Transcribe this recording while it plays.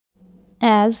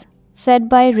As said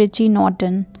by Richie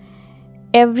Norton,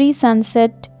 every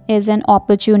sunset is an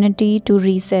opportunity to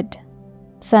reset.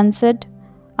 Sunsets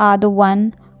are the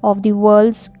one of the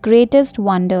world's greatest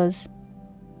wonders.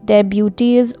 Their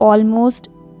beauty is almost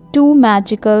too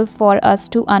magical for us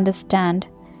to understand.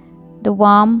 The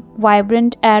warm,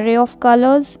 vibrant array of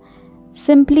colors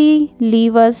simply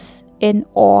leave us in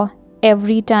awe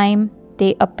every time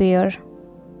they appear.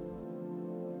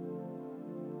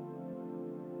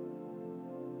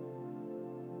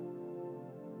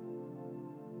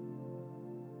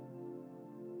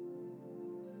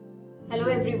 Hello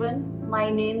everyone, my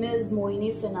name is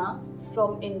Mohini Sinha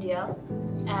from India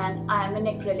and I am an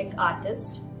acrylic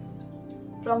artist.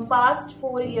 From past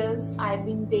 4 years, I have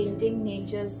been painting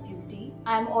nature's beauty.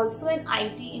 I am also an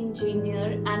IT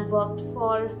engineer and worked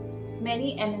for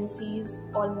many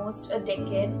MNCs almost a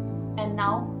decade and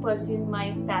now pursuing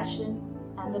my passion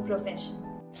as a profession.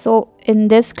 So in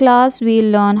this class,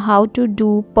 we'll learn how to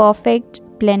do perfect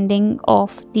blending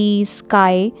of the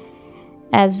sky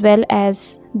as well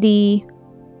as the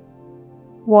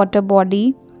water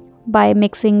body by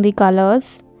mixing the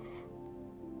colors.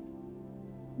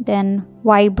 Then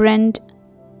vibrant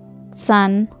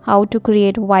sun, how to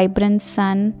create vibrant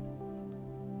sun,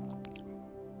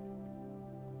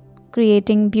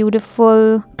 creating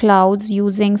beautiful clouds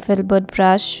using filbert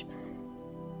brush,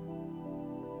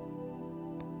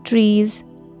 trees,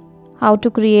 how to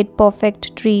create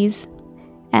perfect trees,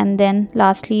 and then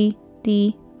lastly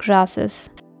the grasses.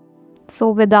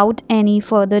 So without any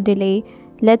further delay,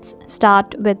 let's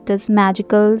start with this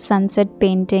magical sunset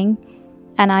painting,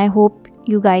 and I hope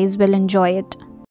you guys will enjoy it.